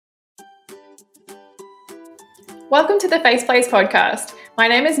Welcome to the Face Place podcast. My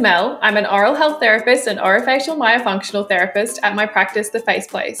name is Mel. I'm an oral health therapist and orofacial myofunctional therapist at my practice, The Face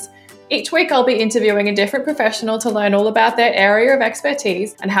Place. Each week I'll be interviewing a different professional to learn all about their area of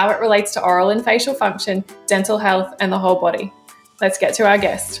expertise and how it relates to oral and facial function, dental health, and the whole body. Let's get to our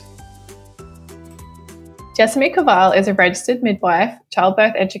guest. Jessamy Kaval is a registered midwife,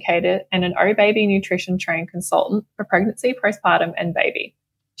 childbirth educator, and an O-Baby nutrition trained consultant for pregnancy, postpartum, and baby.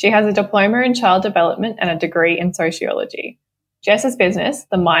 She has a diploma in child development and a degree in sociology. Jess's business,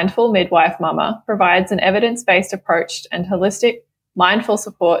 The Mindful Midwife Mama, provides an evidence-based approach and holistic, mindful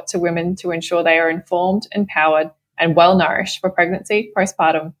support to women to ensure they are informed, empowered, and well-nourished for pregnancy,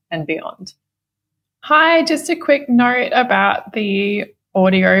 postpartum, and beyond. Hi, just a quick note about the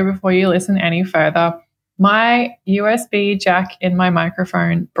audio before you listen any further. My USB jack in my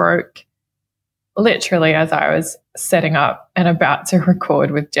microphone broke literally as I was setting up and about to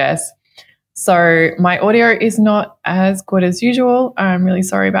record with Jess. So my audio is not as good as usual. I'm really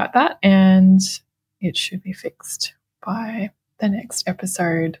sorry about that, and it should be fixed by the next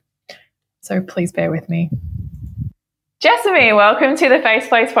episode. So please bear with me. Jessamy, welcome to the Face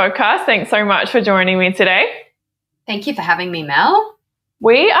Place podcast. Thanks so much for joining me today. Thank you for having me, Mel.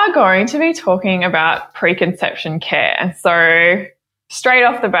 We are going to be talking about preconception care. So straight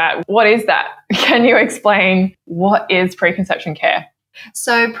off the bat, what is that? Can you explain what is preconception care?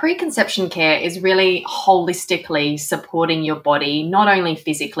 So preconception care is really holistically supporting your body, not only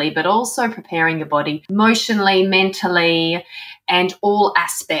physically, but also preparing your body emotionally, mentally, and all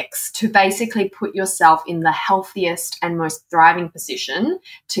aspects to basically put yourself in the healthiest and most thriving position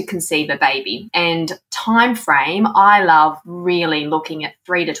to conceive a baby. And time frame, I love really looking at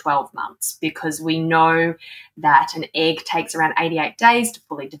 3 to 12 months because we know that an egg takes around 88 days to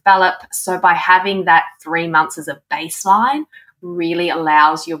fully develop. So by having that 3 months as a baseline really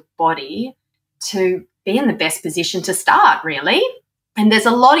allows your body to be in the best position to start, really. And there's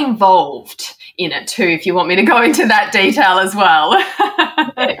a lot involved in it too, if you want me to go into that detail as well.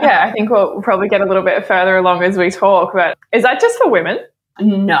 Yeah, I think we'll probably get a little bit further along as we talk, but is that just for women?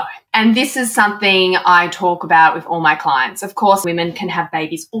 No. And this is something I talk about with all my clients. Of course, women can have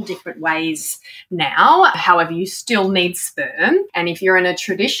babies all different ways now. However, you still need sperm. And if you're in a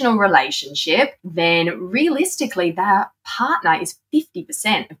traditional relationship, then realistically, that partner is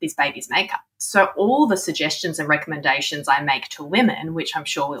 50% of this baby's makeup. So all the suggestions and recommendations I make to women, which I'm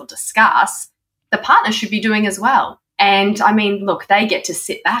sure we'll discuss, the partner should be doing as well. And I mean, look, they get to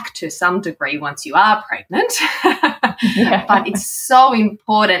sit back to some degree once you are pregnant, Yeah. but it's so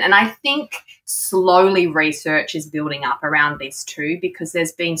important. And I think slowly research is building up around this too, because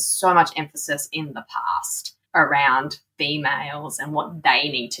there's been so much emphasis in the past around females and what they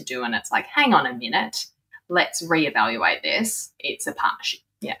need to do. And it's like, hang on a minute, let's reevaluate this. It's a partnership.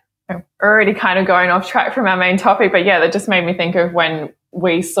 Yeah. I'm already kind of going off track from our main topic, but yeah, that just made me think of when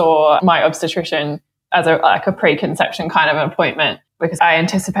we saw my obstetrician as a preconception kind of appointment, because I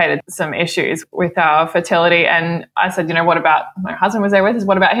anticipated some issues with our fertility. And I said, what about, my husband was there with us,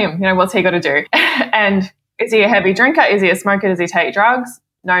 what about him? What's he got to do? And is he a heavy drinker? Is he a smoker? Does he take drugs?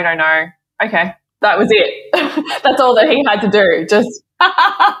 No. Okay, that was it. That's all that he had to do. Just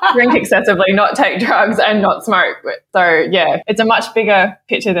drink excessively, not take drugs, and not smoke. So yeah, it's a much bigger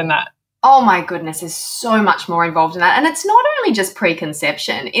picture than that. Oh my goodness, there's so much more involved in that. And it's not only just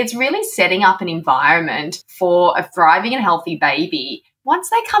preconception, it's really setting up an environment for a thriving and healthy baby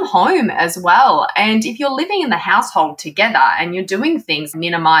once they come home as well. And if you're living in the household together and you're doing things,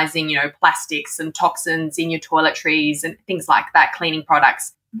 minimizing, plastics and toxins in your toiletries and things like that, cleaning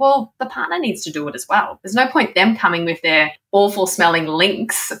products, well, the partner needs to do it as well. There's no point them coming with their awful smelling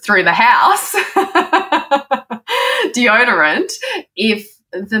Lynx through the house, deodorant, if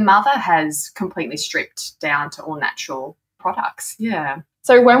the mother has completely stripped down to all natural products. Yeah.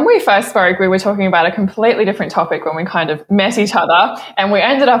 So when we first spoke, we were talking about a completely different topic when we kind of met each other, and we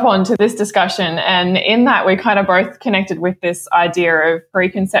ended up onto this discussion. And in that, we kind of both connected with this idea of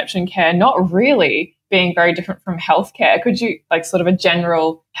preconception care not really being very different from healthcare. Could you, sort of a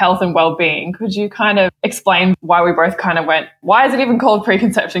general health and well-being, could you kind of explain why we both kind of went, why is it even called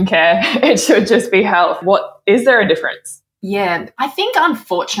preconception care? It should just be health. Is there a difference? Yeah, I think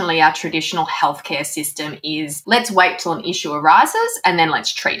unfortunately our traditional healthcare system is let's wait till an issue arises and then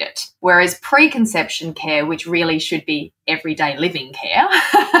let's treat it. Whereas preconception care, which really should be everyday living care,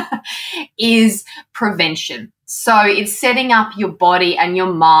 is prevention. So it's setting up your body and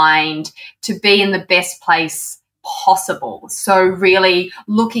your mind to be in the best place possible. So really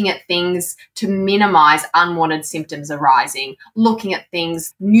looking at things to minimize unwanted symptoms arising, looking at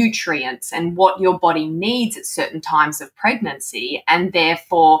things, nutrients and what your body needs at certain times of pregnancy, and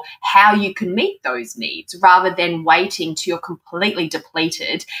therefore how you can meet those needs rather than waiting till you're completely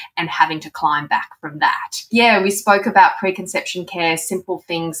depleted and having to climb back from that. Yeah, we spoke about preconception care, simple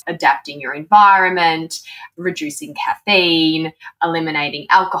things, adapting your environment, reducing caffeine, eliminating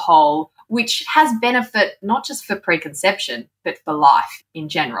alcohol, which has benefit not just for preconception, but for life in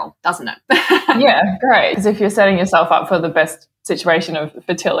general, doesn't it? Yeah, great. Because if you're setting yourself up for the best situation of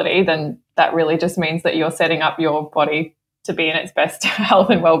fertility, then that really just means that you're setting up your body to be in its best health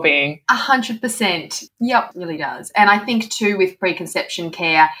and well-being. 100%. Yep, really does. And I think too with preconception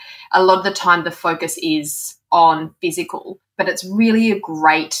care, a lot of the time the focus is on physical, but it's really a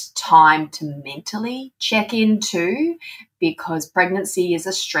great time to mentally check in too, because pregnancy is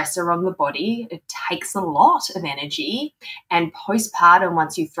a stressor on the body. It takes a lot of energy, and postpartum,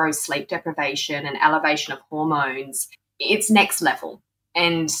 once you throw sleep deprivation and elevation of hormones, it's next level.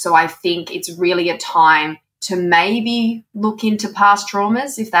 And so I think it's really a time to maybe look into past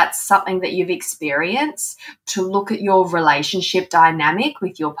traumas if that's something that you've experienced, to look at your relationship dynamic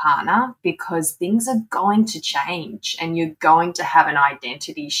with your partner, because things are going to change and you're going to have an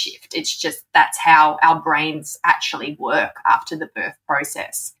identity shift. It's just that's how our brains actually work after the birth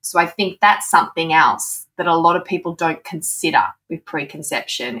process. So I think that's something else that a lot of people don't consider with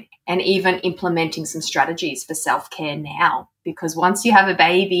preconception, and even implementing some strategies for self-care now, because once you have a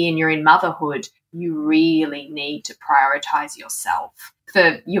baby and you're in motherhood, you really need to prioritize yourself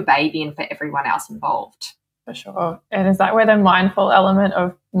for your baby and for everyone else involved. For sure. And is that where the mindful element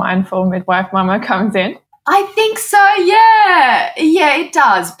of mindful midwife mama comes in? I think so, yeah. Yeah, it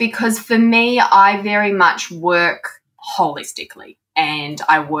does, because for me, I very much work holistically. And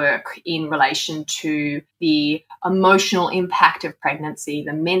I work in relation to the emotional impact of pregnancy,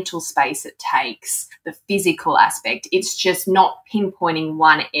 the mental space it takes, the physical aspect. It's just not pinpointing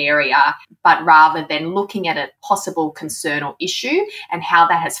one area, but rather than looking at a possible concern or issue and how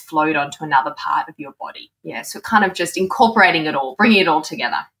that has flowed onto another part of your body. Yeah, so kind of just incorporating it all, bringing it all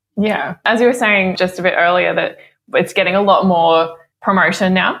together. Yeah. As you were saying just a bit earlier, that it's getting a lot more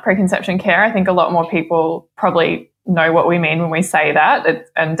promotion now, preconception care. I think a lot more people probably know what we mean when we say that.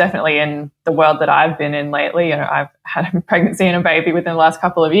 And definitely in the world that I've been in lately, I've had a pregnancy and a baby within the last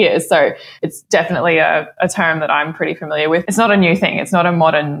couple of years. So it's definitely a term that I'm pretty familiar with. It's not a new thing. It's not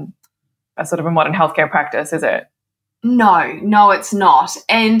a sort of a modern healthcare practice, is it? No, it's not.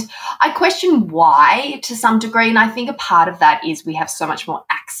 And I question why to some degree. And I think a part of that is we have so much more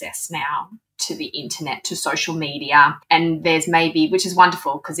access now to the internet, to social media, and there's maybe, which is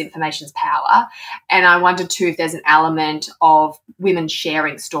wonderful because information's power. And I wonder too if there's an element of women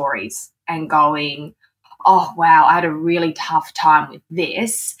sharing stories and going, oh, wow, I had a really tough time with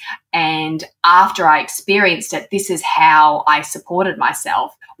this. And after I experienced it, this is how I supported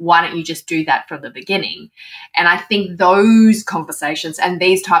myself. Why don't you just do that from the beginning? And I think those conversations and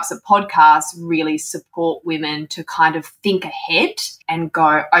these types of podcasts really support women to kind of think ahead and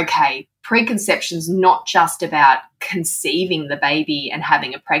go, okay, preconception's not just about conceiving the baby and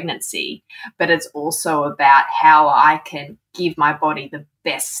having a pregnancy, but it's also about how I can give my body the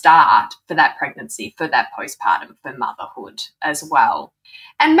best start for that pregnancy, for that postpartum, for motherhood as well.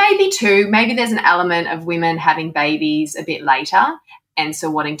 And maybe there's an element of women having babies a bit later and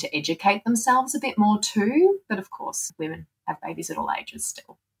so wanting to educate themselves a bit more too. But of course, women have babies at all ages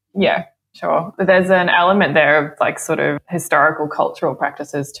still. Yeah, sure. But there's an element there of like sort of historical cultural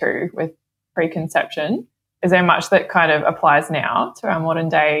practices too with preconception. Is there much that kind of applies now to our modern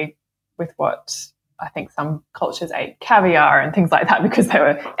day with what I think some cultures ate caviar and things like that because they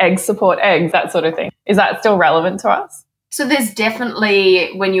were eggs support eggs, that sort of thing? Is that still relevant to us? So there's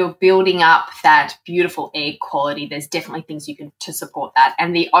definitely, when you're building up that beautiful egg quality, there's definitely things you can to support that.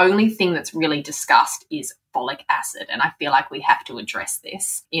 And the only thing that's really discussed is folic acid. And I feel like we have to address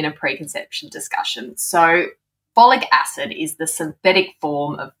this in a preconception discussion. So folic acid is the synthetic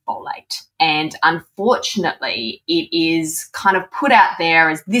form of folate. And unfortunately, it is kind of put out there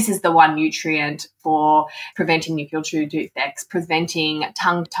as this is the one nutrient for preventing nuchal tube defects, preventing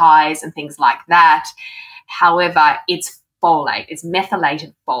tongue ties and things like that. However, it's folate, it's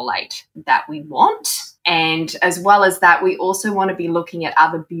methylated folate that we want. And as well as that, we also want to be looking at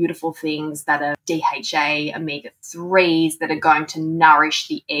other beautiful things that are DHA, omega-3s that are going to nourish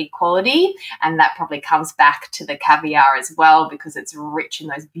the egg quality. And that probably comes back to the caviar as well because it's rich in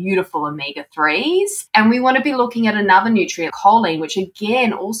those beautiful omega-3s. And we want to be looking at another nutrient, choline, which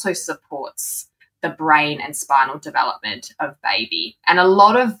again also supports the brain and spinal development of baby. And a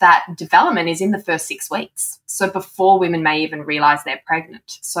lot of that development is in the first 6 weeks. So before women may even realize they're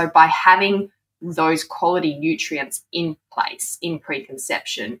pregnant. So by having those quality nutrients in place in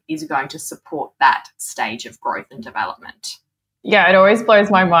preconception is going to support that stage of growth and development. Yeah, it always blows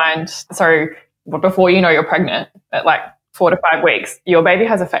my mind. So before you know you're pregnant, at like 4 to 5 weeks, your baby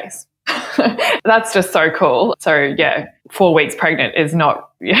has a face. That's just so cool. So yeah, 4 weeks pregnant is not,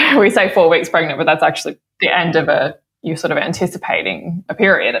 we say 4 weeks pregnant, but that's actually the end of you're sort of anticipating a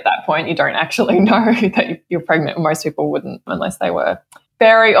period at that point. You don't actually know that you're pregnant. Most people wouldn't unless they were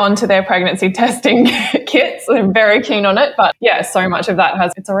very onto their pregnancy testing kits and very keen on it. But yeah, so much of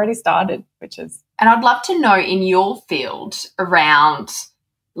that it's already started, which is. And I'd love to know in your field around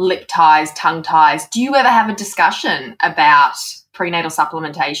lip ties, tongue ties, do you ever have a discussion about prenatal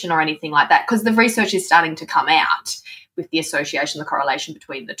supplementation or anything like that? Because the research is starting to come out with the association, the correlation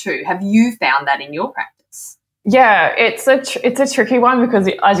between the two. Have you found that in your practice? Yeah, it's a tricky one because,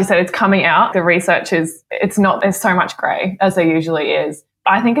 as you said, it's coming out. The research there's so much grey as there usually is.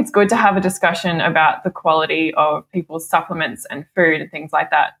 I think it's good to have a discussion about the quality of people's supplements and food and things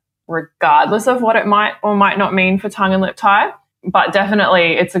like that, regardless of what it might or might not mean for tongue and lip tie. But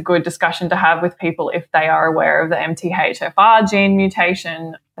definitely it's a good discussion to have with people if they are aware of the MTHFR gene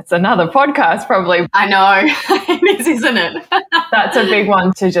mutation. It's another podcast probably. I know, it is, isn't it? That's a big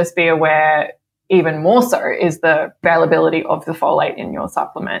one to just be aware. Even more so is the availability of the folate in your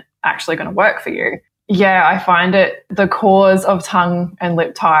supplement actually going to work for you. Yeah, I find the cause of tongue and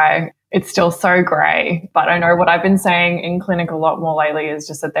lip tie, it's still so grey. But I know what I've been saying in clinic a lot more lately is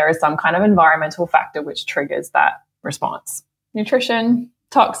just that there is some kind of environmental factor which triggers that response. Nutrition,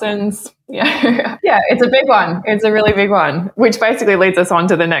 toxins. Yeah. Yeah, it's a big one. It's a really big one, which basically leads us on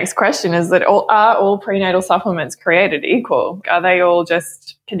to the next question is that are all prenatal supplements created equal? Are they all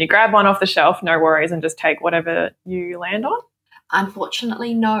can you grab one off the shelf, no worries, and just take whatever you land on?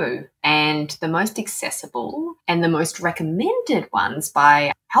 Unfortunately, no. And the most accessible and the most recommended ones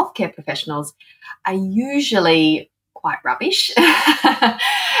by healthcare professionals are usually quite rubbish,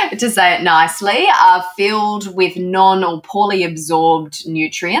 to say it nicely, are filled with non or poorly absorbed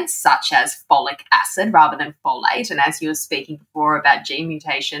nutrients such as folic acid rather than folate. And as you were speaking before about gene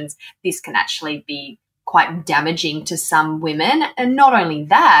mutations, this can actually be quite damaging to some women. And not only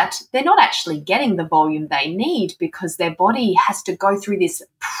that, they're not actually getting the volume they need because their body has to go through this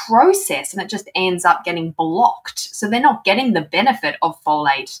process and it just ends up getting blocked. So they're not getting the benefit of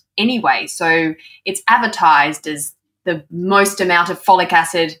folate anyway. So it's advertised as the most amount of folic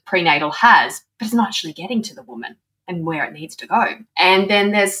acid prenatal has, but it's not actually getting to the woman and where it needs to go. And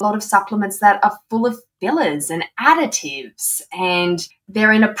then there's a lot of supplements that are full of fillers and additives, and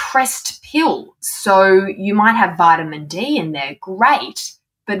they're in a pressed pill. So you might have vitamin D in there, great,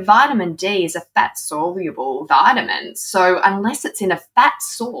 but vitamin D is a fat-soluble vitamin. So unless it's in a fat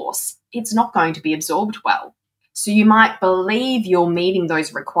source, it's not going to be absorbed well. So you might believe you're meeting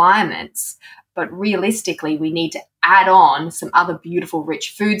those requirements, but realistically, we need to add on some other beautiful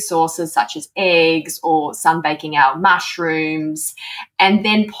rich food sources such as eggs or sunbaking our mushrooms. And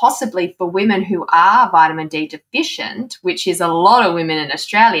then possibly for women who are vitamin D deficient, which is a lot of women in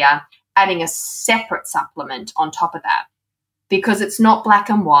Australia, adding a separate supplement on top of that. Because it's not black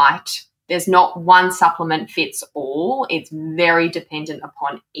and white. There's not one supplement fits all. It's very dependent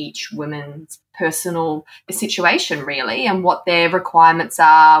upon each woman's personal situation, really, and what their requirements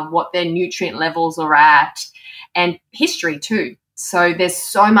are, what their nutrient levels are at, and history too. So there's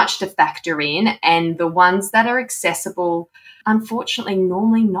so much to factor in, and the ones that are accessible, unfortunately,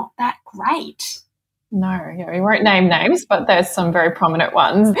 normally not that great. No, yeah, we won't name names, but there's some very prominent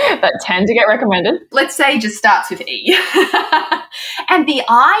ones that tend to get recommended. Let's say it just starts with E. And the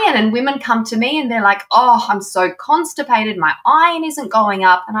iron, and women come to me and they're like, oh, I'm so constipated, my iron isn't going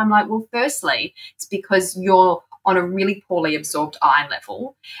up. And I'm like, well, firstly, it's because you're on a really poorly absorbed iron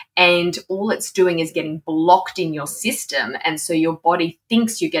level, and all it's doing is getting blocked in your system. And so your body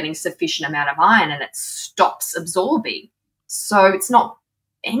thinks you're getting sufficient amount of iron and it stops absorbing. So it's not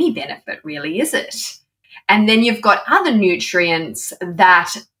any benefit really, is it? And then you've got other nutrients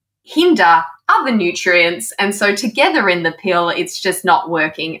that hinder other nutrients. And so together in the pill, it's just not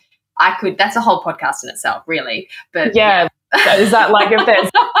working. That's a whole podcast in itself, really. But yeah. Is that like if there's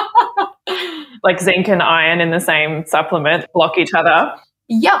like zinc and iron in the same supplement block each other?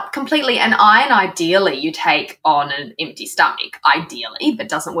 Yep, completely. And iron, ideally, you take on an empty stomach, ideally, but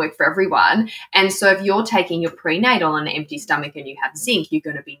doesn't work for everyone. And so if you're taking your prenatal on an empty stomach and you have zinc, you're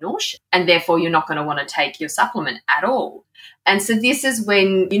going to be nauseous. And therefore, you're not going to want to take your supplement at all. And so this is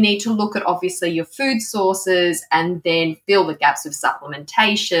when you need to look at, obviously, your food sources and then fill the gaps with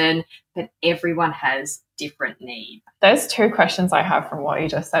supplementation. But everyone has different needs. There's two questions I have from what you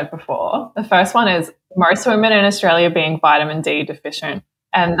just said before. The first one is most women in Australia being vitamin D deficient.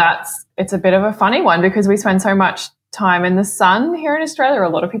 And it's a bit of a funny one because we spend so much time in the sun here in Australia. A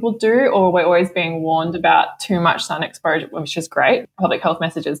lot of people do, or we're always being warned about too much sun exposure, which is great. Public health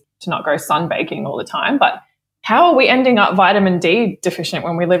messages to not go sunbaking all the time. But how are we ending up vitamin D deficient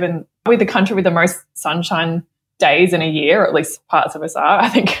when we live in the country with the most sunshine days in a year, or at least parts of us are? I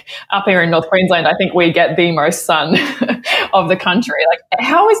think up here in North Queensland, I think we get the most sun of the country. Like,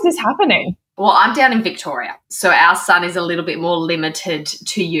 how is this happening? Well, I'm down in Victoria, so our sun is a little bit more limited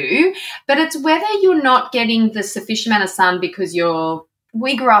to you, but it's whether you're not getting the sufficient amount of sun because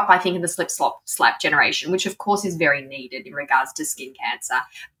we grew up, I think, in the slap generation, which of course is very needed in regards to skin cancer,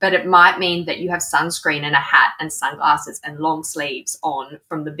 but it might mean that you have sunscreen and a hat and sunglasses and long sleeves on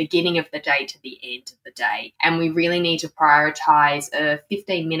from the beginning of the day to the end of the day. And we really need to prioritize a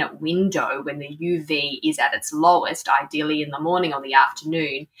 15-minute window when the UV is at its lowest, ideally in the morning or the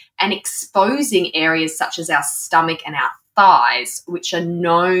afternoon, and exposing areas such as our stomach and our thighs, which are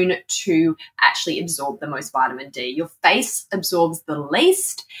known to actually absorb the most vitamin D. Your face absorbs the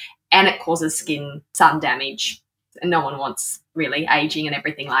least and it causes skin sun damage. And no one wants really aging and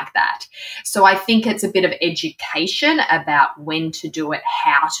everything like that. So I think it's a bit of education about when to do it,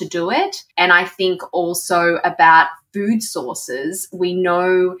 how to do it. And I think also about food sources. We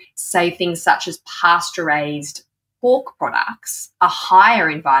know, say, things such as pasture-raised pork products are higher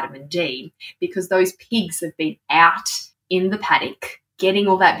in vitamin D because those pigs have been out in the paddock, getting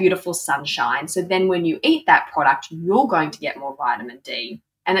all that beautiful sunshine. So then when you eat that product, you're going to get more vitamin D.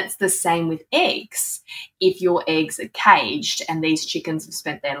 And it's the same with eggs. If your eggs are caged and these chickens have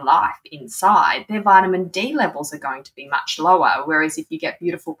spent their life inside, their vitamin D levels are going to be much lower. Whereas if you get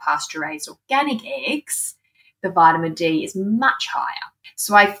beautiful pasture-raised organic eggs, the vitamin D is much higher.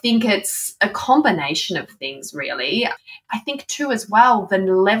 So I think it's a combination of things, really. I think too as well, the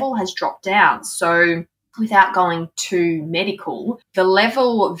level has dropped down. So without going too medical, the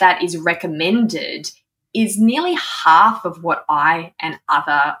level that is recommended is nearly half of what I and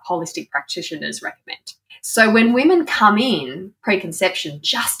other holistic practitioners recommend. So when women come in preconception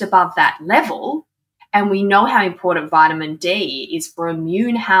just above that level, and we know how important vitamin D is for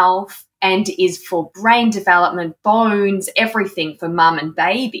immune health and is for brain development, bones, everything for mum and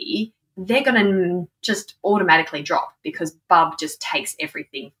baby, they're going to just automatically drop because Bub just takes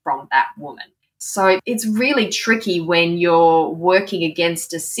everything from that woman. So it's really tricky when you're working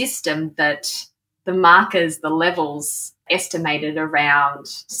against a system that the markers, the levels estimated around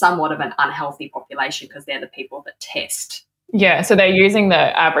somewhat of an unhealthy population because they're the people that test. Yeah, so they're using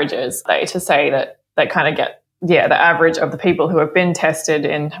the averages to say that they kind of get, the average of the people who have been tested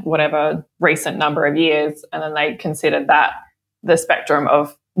in whatever recent number of years, and then they consider that the spectrum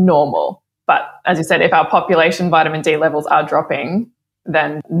of normal. But as you said, if our population vitamin D levels are dropping,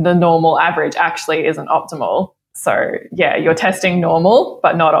 then the normal average actually isn't optimal. So, yeah, you're testing normal,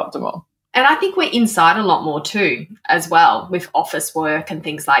 but not optimal. And I think we're inside a lot more too, as well, with office work and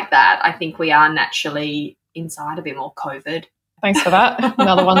things like that. I think we are naturally inside a bit more COVID. Thanks for that.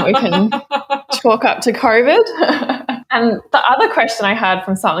 Another one that we can chalk up to COVID. And the other question I had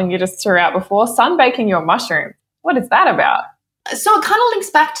from something you just threw out before, sunbaking your mushroom. What is that about? So it kind of links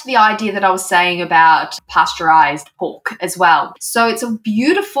back to the idea that I was saying about pasteurized pork as well. So it's a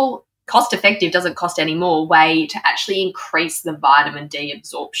beautiful, cost-effective, doesn't cost any more, way to actually increase the vitamin D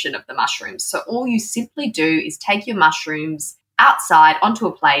absorption of the mushrooms. So all you simply do is take your mushrooms outside onto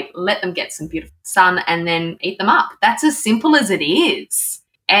a plate, let them get some beautiful sun, and then eat them up. That's as simple as it is.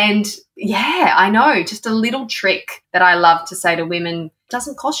 And yeah, I know, just a little trick that I love to say to women,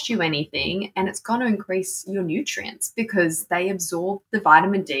 doesn't cost you anything and it's going to increase your nutrients because they absorb the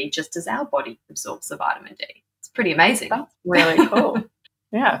vitamin D just as our body absorbs the vitamin D. It's pretty amazing. That's really cool.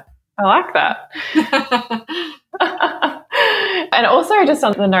 Yeah, I like that. And also just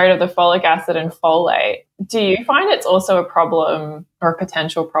on the note of the folic acid and folate, do you find it's also a problem or a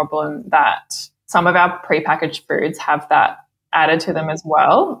potential problem that some of our prepackaged foods have that added to them as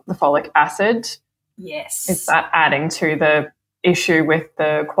well, the folic acid? Yes. Is that adding to the issue with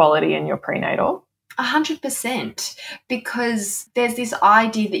the quality in your prenatal? 100%, because there's this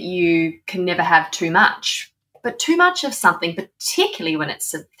idea that you can never have too much, but too much of something, particularly when it's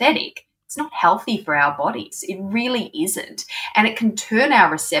synthetic, It's not healthy for our bodies. It really isn't. And it can turn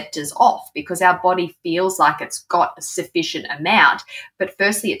our receptors off because our body feels like it's got a sufficient amount. But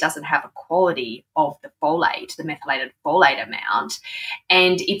firstly, it doesn't have a quality of the folate, the methylated folate amount.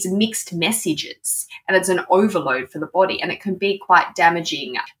 And it's mixed messages. And it's an overload for the body. And it can be quite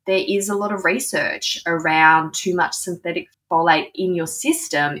damaging. There is a lot of research around too much synthetic folate in your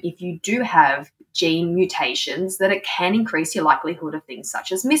system. If you do have gene mutations, that it can increase your likelihood of things such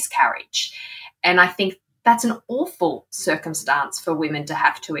as miscarriage. And I think that's an awful circumstance for women to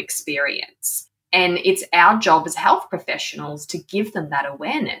have to experience. And it's our job as health professionals to give them that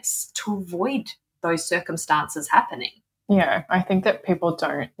awareness to avoid those circumstances happening. Yeah, I think that people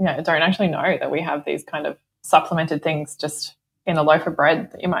don't actually know that we have these kind of supplemented things just in a loaf of bread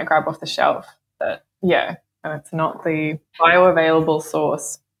that you might grab off the shelf. That, it's not the bioavailable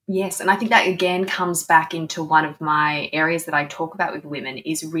source. Yes, and I think that again comes back into one of my areas that I talk about with women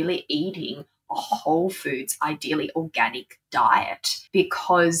is really eating a whole foods, ideally organic diet,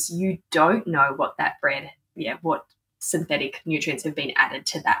 because you don't know what that bread, what synthetic nutrients have been added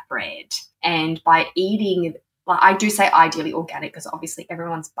to that bread. And by eating, I do say ideally organic because obviously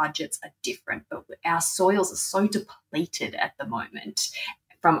everyone's budgets are different, but our soils are so depleted at the moment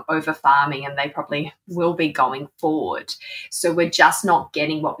from over farming, and they probably will be going forward. So we're just not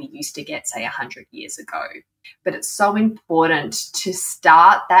getting what we used to get, say, 100 years ago. But it's so important to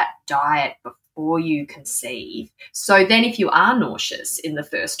start that diet before you conceive. So then if you are nauseous in the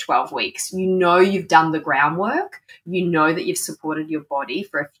first 12 weeks, you know you've done the groundwork, you know that you've supported your body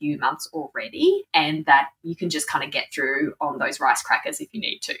for a few months already, and that you can just kind of get through on those rice crackers if you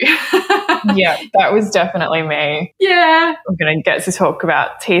need to. Yeah, that was definitely me. Yeah. I'm going to get to talk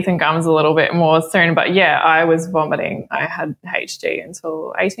about teeth and gums a little bit more soon. But yeah, I was vomiting. I had HG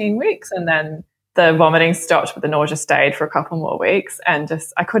until 18 weeks, and then the vomiting stopped, but the nausea stayed for a couple more weeks, and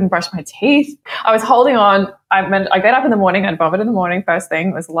just I couldn't brush my teeth. I was holding on. I get up in the morning, I'd vomit in the morning first thing.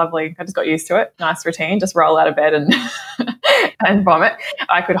 It was lovely. I just got used to it. Nice routine. Just roll out of bed and and vomit.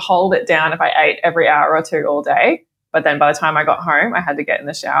 I could hold it down if I ate every hour or two all day. But then by the time I got home, I had to get in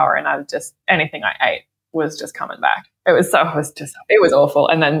the shower, and anything I ate was just coming back. It was awful.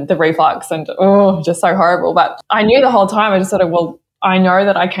 And then the reflux and just so horrible. But I knew the whole time, I just sort of, I know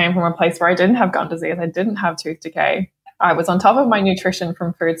that I came from a place where I didn't have gum disease. I didn't have tooth decay. I was on top of my nutrition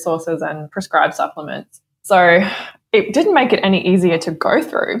from food sources and prescribed supplements. So it didn't make it any easier to go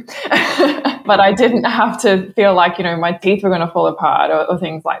through, but I didn't have to feel like, my teeth were going to fall apart or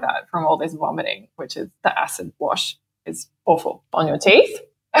things like that from all this vomiting, which is the acid wash is awful on your teeth.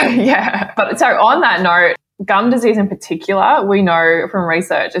 Yeah. But so on that note, gum disease in particular, we know from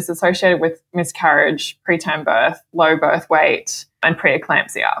research is associated with miscarriage, preterm birth, low birth weight, and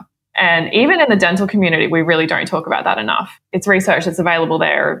preeclampsia. And even in the dental community, we really don't talk about that enough. It's research that's available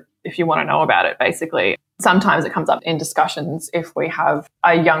there if you want to know about it, basically. Sometimes it comes up in discussions if we have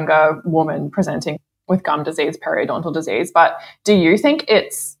a younger woman presenting with gum disease, periodontal disease. But do you think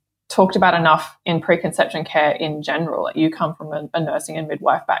it's talked about enough in preconception care in general? You come from a nursing and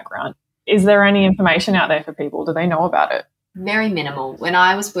midwife background. Is there any information out there for people? Do they know about it? Very minimal. When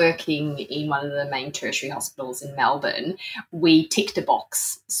I was working in one of the main tertiary hospitals in Melbourne, we ticked a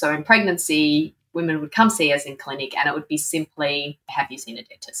box. So in pregnancy, women would come see us in clinic, and it would be simply, have you seen a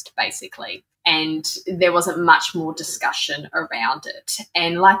dentist, basically? And there wasn't much more discussion around it.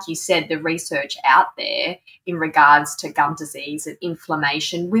 And like you said, the research out there in regards to gum disease and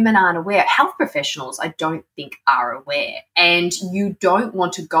inflammation, women aren't aware. Health professionals, I don't think, are aware. And you don't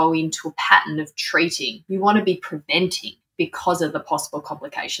want to go into a pattern of treating. You want to be preventing because of the possible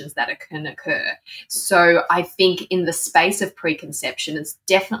complications that can occur. So I think in the space of preconception, it's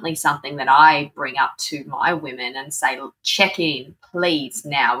definitely something that I bring up to my women and say, check in, please,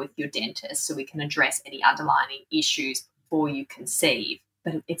 now with your dentist so we can address any underlying issues before you conceive.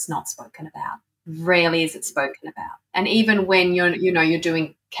 But it's not spoken about. Rarely is it spoken about. And even when you're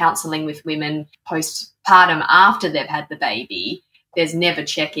doing counselling with women postpartum after they've had the baby, there's never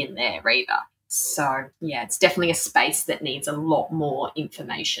check-in there either. So, yeah, it's definitely a space that needs a lot more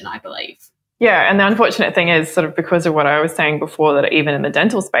information, I believe. Yeah, and the unfortunate thing is sort of because of what I was saying before, that even in the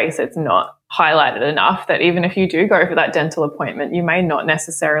dental space, it's not highlighted enough that even if you do go for that dental appointment, you may not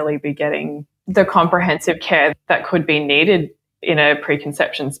necessarily be getting the comprehensive care that could be needed in a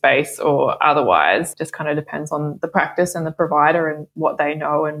preconception space or otherwise. Just kind of depends on the practice and the provider and what they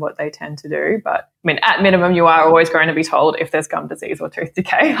know and what they tend to do. But I mean, at minimum, you are always going to be told if there's gum disease or tooth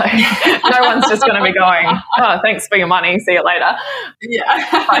decay. Like, no one's just going to be going, oh, thanks for your money, see you later.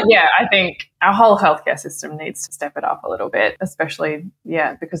 Yeah. But yeah, I think our whole healthcare system needs to step it up a little bit, especially,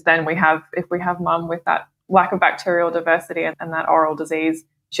 because then if we have mum with that lack of bacterial diversity and that oral disease,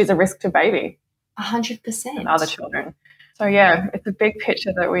 she's a risk to baby 100%. and other children. So, yeah, it's a big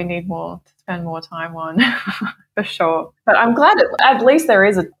picture that we need to spend more time on for sure. But I'm glad at least there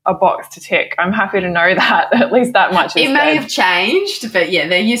is a box to tick. I'm happy to know that at least that much is It may have changed, but yeah,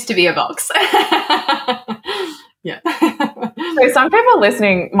 there used to be a box. Yeah. So some people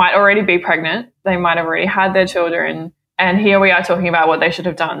listening might already be pregnant. They might have already had their children. And here we are talking about what they should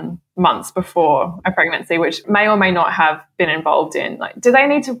have done months before a pregnancy, which may or may not have been involved in. Like, do they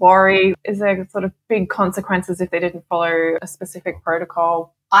need to worry? Is there sort of big consequences if they didn't follow a specific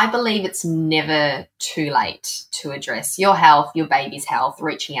protocol? I believe it's never too late to address your health, your baby's health,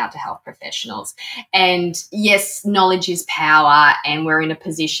 reaching out to health professionals. And yes, knowledge is power, and we're in a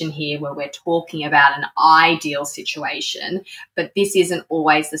position here where we're talking about an ideal situation, but this isn't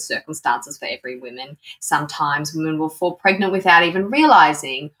always the circumstances for every woman. Sometimes women will fall pregnant without even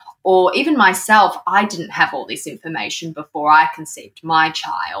realizing, or even myself, I didn't have all this information before I conceived my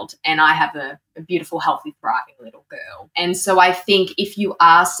child, and I have a beautiful, healthy, thriving little girl. And so I think if you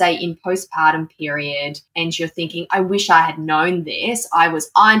are, say, in postpartum period and you're thinking, I wish I had known this, I was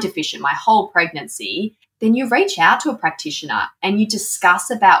iron deficient my whole pregnancy, then you reach out to a practitioner and you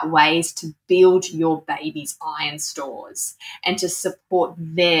discuss about ways to build your baby's iron stores and to support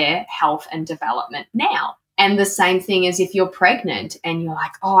their health and development now. And the same thing as if you're pregnant and you're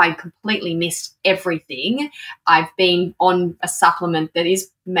like, oh, I completely missed everything. I've been on a supplement that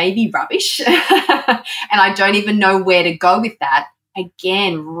is maybe rubbish and I don't even know where to go with that.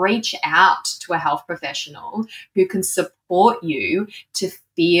 Again, reach out to a health professional who can support you to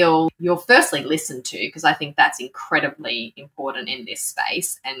feel you're firstly listened to, because I think that's incredibly important in this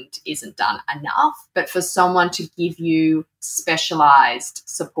space and isn't done enough, but for someone to give you specialized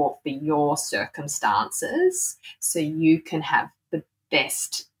support for your circumstances so you can have the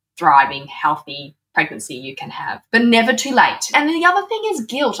best thriving, healthy pregnancy you can have, but never too late. And the other thing is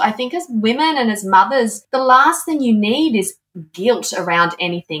guilt. I think as women and as mothers, the last thing you need is guilt around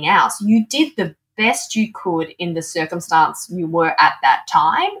anything else. You did the best you could in the circumstance you were at that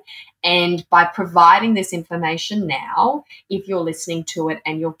time. And by providing this information now, if you're listening to it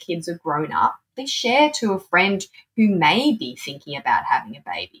and your kids are grown up, please share to a friend who may be thinking about having a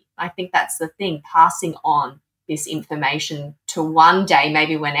baby. I think that's the thing, passing on this information to one day,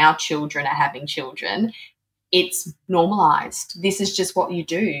 maybe when our children are having children, it's normalized. This is just what you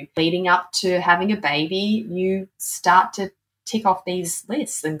do. Leading up to having a baby, you start to tick off these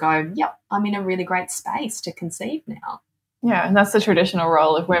lists and go, yep, I'm in a really great space to conceive now. Yeah, and that's the traditional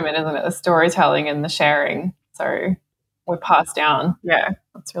role of women, isn't it? The storytelling and the sharing. So we're passed down. Yeah,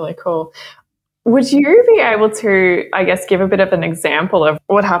 that's really cool. Would you be able to, I guess, give a bit of an example of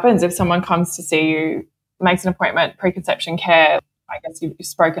what happens if someone comes to see you, makes an appointment, preconception care? I guess you've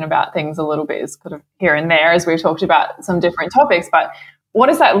spoken about things a little bit sort of here and there as we've talked about some different topics, but what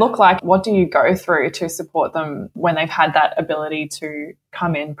does that look like? What do you go through to support them when they've had that ability to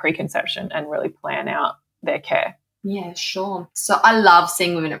come in preconception and really plan out their care? Yeah, sure. So I love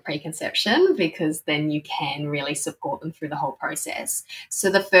seeing women at preconception because then you can really support them through the whole process. So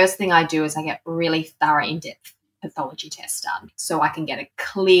the first thing I do is I get really thorough, in-depth pathology tests done so I can get a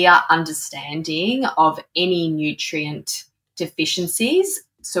clear understanding of any nutrient deficiencies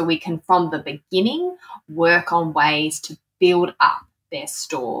so we can, from the beginning, work on ways to build up their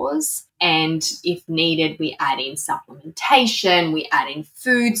stores. And if needed, we add in supplementation, we add in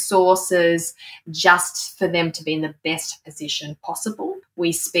food sources just for them to be in the best position possible.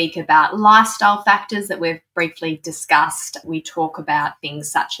 We speak about lifestyle factors that we've briefly discussed. We talk about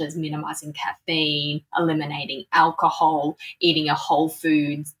things such as minimizing caffeine, eliminating alcohol, eating a whole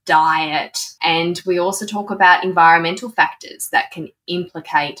foods diet. And we also talk about environmental factors that can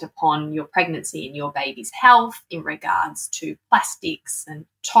implicate upon your pregnancy and your baby's health in regards to plastics and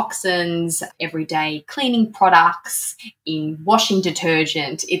toxins, everyday cleaning products, in washing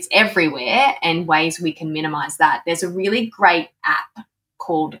detergent. It's everywhere, and ways we can minimize that. There's a really great app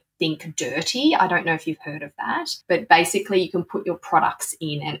called Think Dirty. I don't know if you've heard of that, but basically you can put your products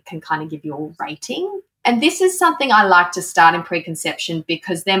in and it can kind of give you a rating. And this is something I like to start in preconception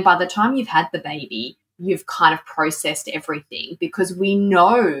because then by the time you've had the baby, you've kind of processed everything, because we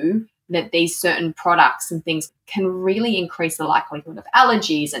know that these certain products and things can really increase the likelihood of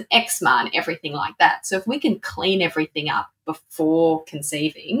allergies and eczema and everything like that. So if we can clean everything up before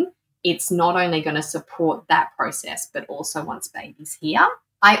conceiving, it's not only going to support that process, but also once baby's here.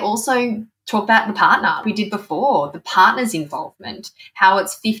 I also talk about the partner. We did before, the partner's involvement, how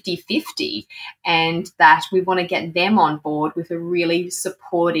it's 50-50, and that we want to get them on board with a really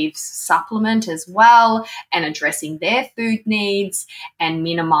supportive supplement as well, and addressing their food needs and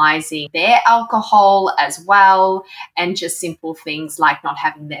minimizing their alcohol as well, and just simple things like not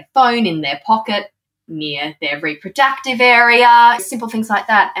having their phone in their pocket near their reproductive area, simple things like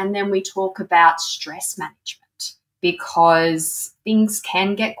that. And then we talk about stress management, because things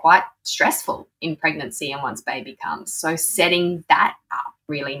can get quite stressful in pregnancy and once baby comes. So setting that up,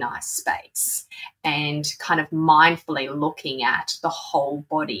 really nice space, and kind of mindfully looking at the whole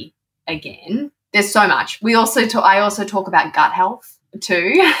body again. There's so much. I also talk about gut health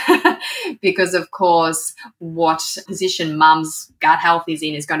too, because of course what position mum's gut health is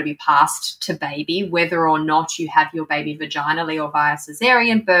in is going to be passed to baby, whether or not you have your baby vaginally or via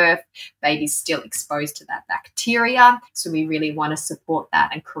cesarean birth. Baby's still exposed to that bacteria, so we really want to support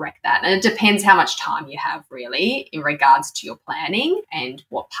that and correct that. And it depends how much time you have really in regards to your planning and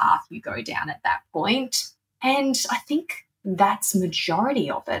what path you go down at that point. And I think that's majority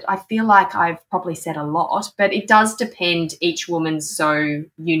of it. I feel like I've probably said a lot, but it does depend. Each woman's so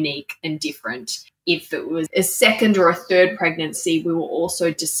unique and different. If it was a second or a third pregnancy, we will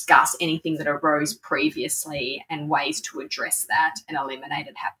also discuss anything that arose previously and ways to address that and eliminate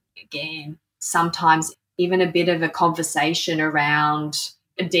it happening again. Sometimes even a bit of a conversation around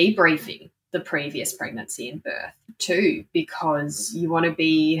a debriefing the previous pregnancy and birth too, because you want to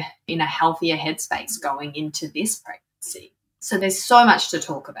be in a healthier headspace going into this pregnancy. So there's so much to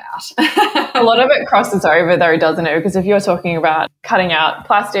talk about. A lot of it crosses over though, doesn't it? Because if you're talking about cutting out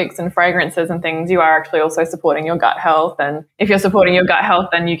plastics and fragrances and things, you are actually also supporting your gut health. And if you're supporting your gut health,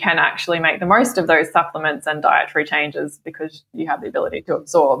 then you can actually make the most of those supplements and dietary changes because you have the ability to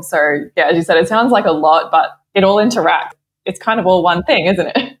absorb. So yeah, as you said, it sounds like a lot, but it all interacts. It's kind of all one thing, isn't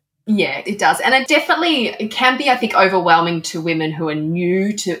it? Yeah, it does. And it can be, I think, overwhelming to women who are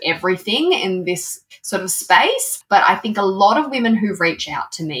new to everything in this sort of space. But I think a lot of women who reach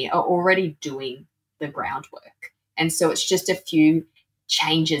out to me are already doing the groundwork. And so it's just a few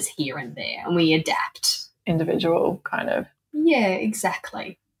changes here and there, and we adapt. Individual kind of. Yeah,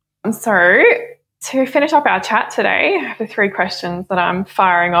 exactly. So to finish up our chat today, I have the 3 questions that I'm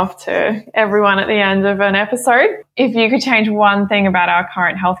firing off to everyone at the end of an episode. If you could change one thing about our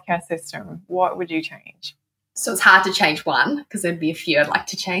current healthcare system, what would you change? So it's hard to change one because there'd be a few I'd like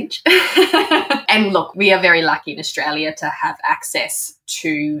to change. And look, we are very lucky in Australia to have access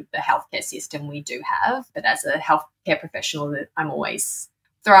to the healthcare system we do have. But as a healthcare professional, I'm always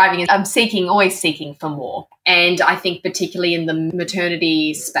thriving. I'm always seeking for more. And I think particularly in the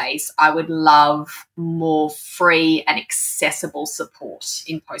maternity space, I would love more free and accessible support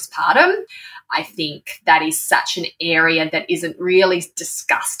in postpartum. I think that is such an area that isn't really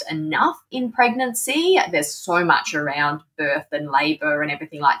discussed enough in pregnancy. There's so much around birth and labour and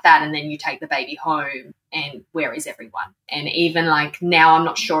everything like that. And then you take the baby home and where is everyone? And even like now, I'm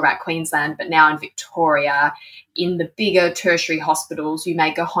not sure about Queensland, but now in Victoria, in the bigger tertiary hospitals, you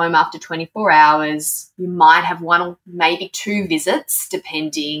may go home after 24 hours. You might have 1 or maybe 2 visits,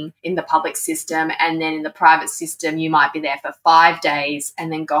 depending in the public system. And then in the private system, you might be there for 5 days and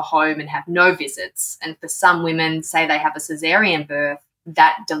then go home and have no visits. And for some women, say they have a cesarean birth,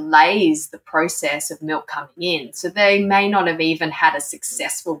 that delays the process of milk coming in. So they may not have even had a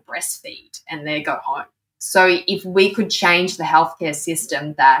successful breastfeed and they go home. So if we could change the healthcare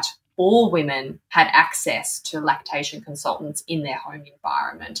system that all women had access to lactation consultants in their home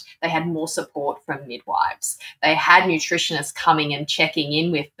environment, they had more support from midwives, they had nutritionists coming and checking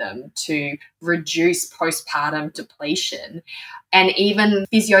in with them to reduce postpartum depletion, and even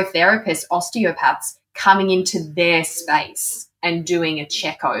physiotherapists, osteopaths coming into their space and doing a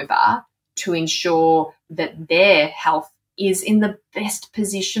check over to ensure that their health is in the best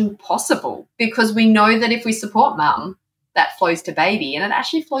position possible. Because we know that if we support mum, that flows to baby, and it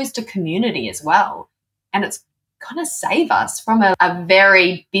actually flows to community as well. And it's going to save us from a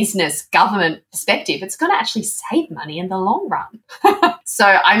very business government perspective. It's going to actually save money in the long run. So,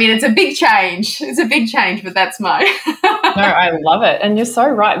 I mean, it's a big change. It's a big change, but that's my... No, I love it. And you're so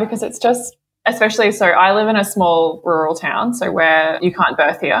right, because it's just, especially, so I live in a small rural town, so where you can't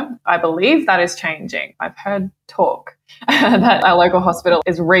birth here. I believe that is changing. I've heard talk that our local hospital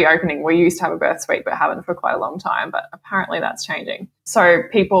is reopening. We used to have a birth suite, but haven't for quite a long time, but apparently that's changing. So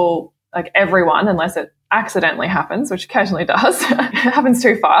people, like everyone, unless it accidentally happens, which occasionally does, it happens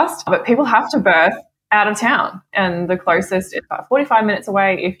too fast, but people have to birth out of town. And the closest is about 45 minutes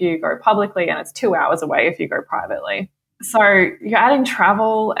away if you go publicly, and it's 2 hours away if you go privately. So you're adding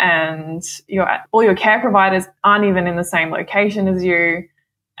travel, and all your care providers aren't even in the same location as you.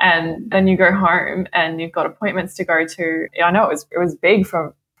 And then you go home and you've got appointments to go to. I know it was big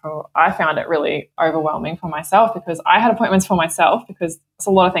I found it really overwhelming for myself because I had appointments for myself because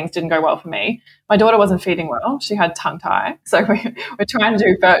a lot of things didn't go well for me. My daughter wasn't feeding well. She had tongue tie. So we're trying to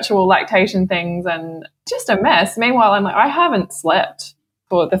do virtual lactation things and just a mess. Meanwhile, I'm like, I haven't slept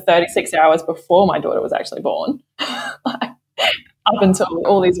for the 36 hours before my daughter was actually born. Up until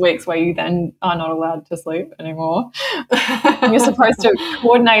all these weeks where you then are not allowed to sleep anymore. And you're supposed to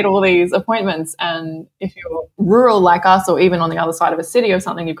coordinate all these appointments. And if you're rural like us or even on the other side of a city or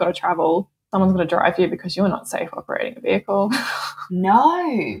something, you've got to travel. Someone's got to drive you because you're not safe operating a vehicle.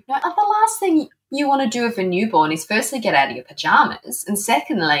 No. The last thing you want to do with a newborn is firstly get out of your pajamas and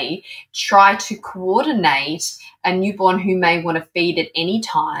secondly try to coordinate a newborn who may want to feed at any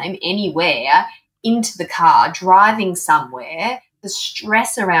time, anywhere, into the car, driving somewhere. The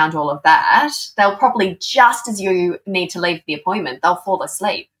stress around all of that, they'll probably, just as you need to leave the appointment, they'll fall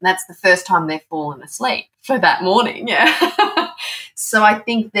asleep. And that's the first time they've fallen asleep for that morning. Yeah. So I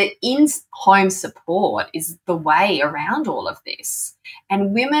think that in-home support is the way around all of this.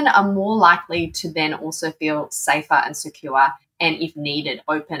 And women are more likely to then also feel safer and secure and, if needed,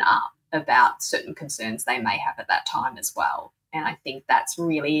 open up about certain concerns they may have at that time as well. And I think that's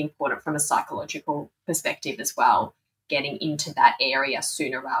really important from a psychological perspective as well, getting into that area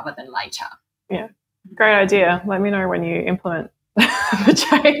sooner rather than later. Yeah, great idea. Let me know when you implement the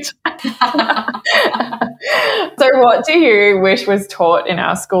change. So what do you wish was taught in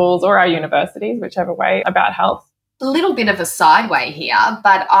our schools or our universities, whichever way, about health? A little bit of a sideway here,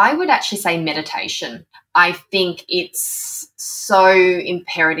 but I would actually say meditation. I think it's so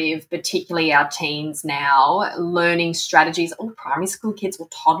imperative, particularly our teens now, learning strategies, or primary school kids or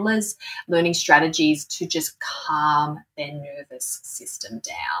toddlers, learning strategies to just calm their nervous system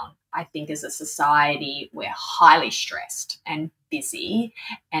down. I think as a society, we're highly stressed and busy,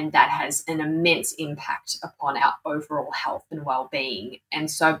 and that has an immense impact upon our overall health and well-being.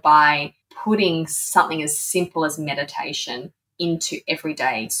 And so by putting something as simple as meditation into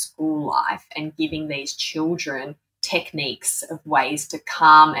everyday school life and giving these children techniques of ways to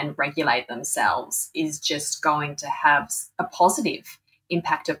calm and regulate themselves is just going to have a positive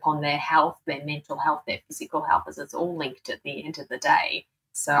impact upon their health, their mental health, their physical health, as it's all linked at the end of the day.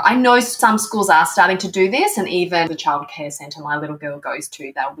 So I know some schools are starting to do this, and even the childcare centre my little girl goes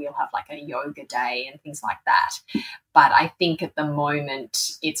to, they will have like a yoga day and things like that. But I think at the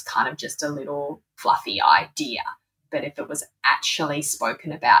moment it's kind of just a little fluffy idea. But if it was actually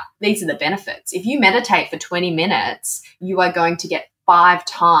spoken about, these are the benefits. If you meditate for 20 minutes, you are going to get 5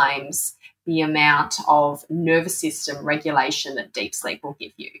 times the amount of nervous system regulation that deep sleep will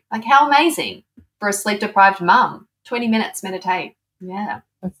give you. Like, how amazing for a sleep-deprived mum. 20 minutes meditate. Yeah.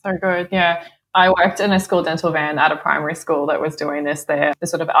 That's so good. Yeah. I worked in a school dental van at a primary school that was doing this there. The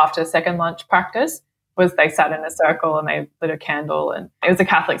sort of after second lunch practice was they sat in a circle and they lit a candle, and it was a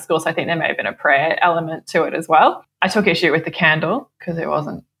Catholic school, so I think there may have been a prayer element to it as well. I took issue with the candle because it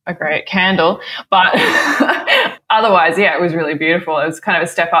wasn't a great candle, but otherwise, yeah, it was really beautiful. It was kind of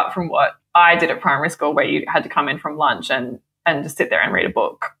a step up from what I did at primary school, where you had to come in from lunch and just sit there and read a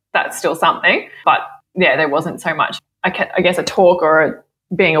book. That's still something, but yeah, there wasn't so much, I guess, a talk or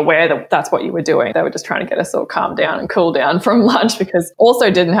being aware that that's what you were doing. They were just trying to get us all calm down and cool down from lunch, because also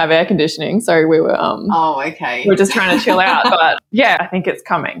didn't have air conditioning. So we were, okay. We were just trying to chill out. But yeah, I think it's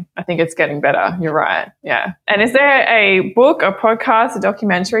coming. I think it's getting better. You're right. Yeah. And is there a book, a podcast, a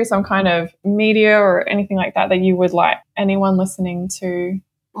documentary, some kind of media or anything like that you would like anyone listening to?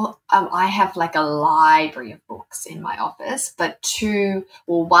 Well, I have like a library of books in my office, but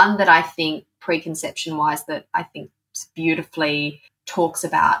one that I think preconception-wise that I think beautifully talks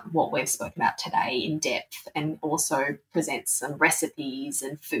about what we've spoken about today in depth, and also presents some recipes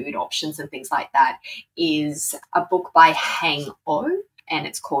and food options and things like that, is a book by Hang O, and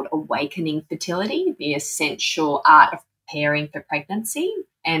it's called Awakening Fertility, The Essential Art of Preparing for Pregnancy.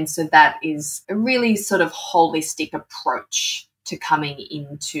 And so that is a really sort of holistic approach to coming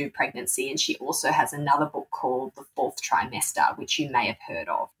into pregnancy. And she also has another book called The Fourth Trimester, which you may have heard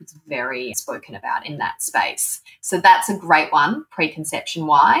of. It's very spoken about in that space. So that's a great one,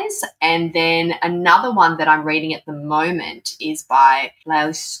 preconception-wise. And then another one that I'm reading at the moment is by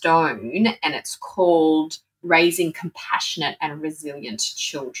Layli Stone, and it's called Raising Compassionate and Resilient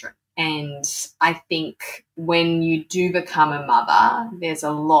Children. And I think when you do become a mother, there's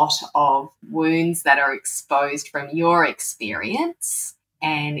a lot of wounds that are exposed from your experience.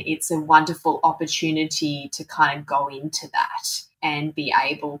 And it's a wonderful opportunity to kind of go into that and be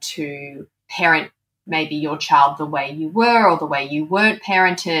able to parent maybe your child the way you were or the way you weren't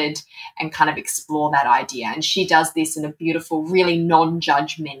parented, and kind of explore that idea. And she does this in a beautiful, really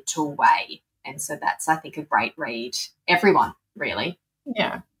non-judgmental way. And so that's, I think, a great read. Everyone, really.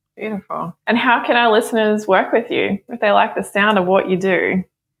 Yeah, beautiful. And how can our listeners work with you if they like the sound of what you do?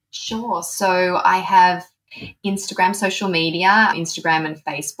 Sure. So I have Instagram, social media, Instagram and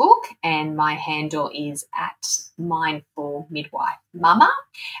Facebook, and my handle is at Mindful Midwife Mama.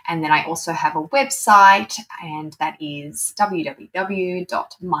 And then I also have a website, and that is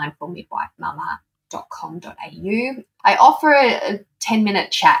www.mindfulmidwifemama.com.au. I offer a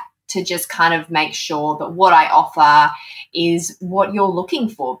 10-minute chat to just kind of make sure that what I offer is what you're looking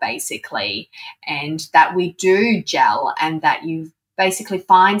for, basically, and that we do gel, and that you basically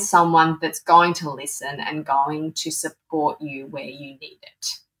find someone that's going to listen and going to support you where you need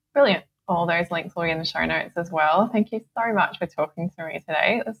it. Brilliant. All those links will be in the show notes as well. Thank you so much for talking to me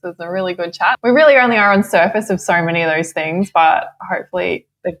today. This was a really good chat. We really only are on the surface of so many of those things, but hopefully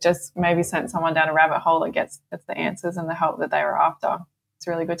they've just maybe sent someone down a rabbit hole that gets the answers and the help that they were after. It's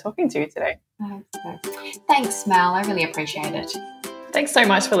really good talking to you today. Thanks, Mel. I really appreciate it. Thanks so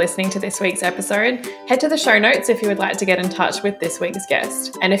much for listening to this week's episode. Head to the show notes if you would like to get in touch with this week's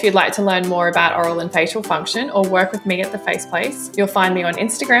guest. And if you'd like to learn more about oral and facial function or work with me at The Face Place, you'll find me on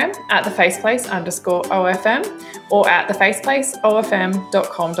Instagram at thefaceplace_OFM or at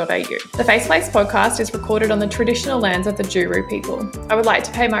thefaceplaceofm.com.au. The Face Place podcast is recorded on the traditional lands of the Juru people. I would like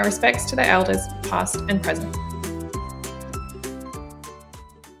to pay my respects to their elders, past and present.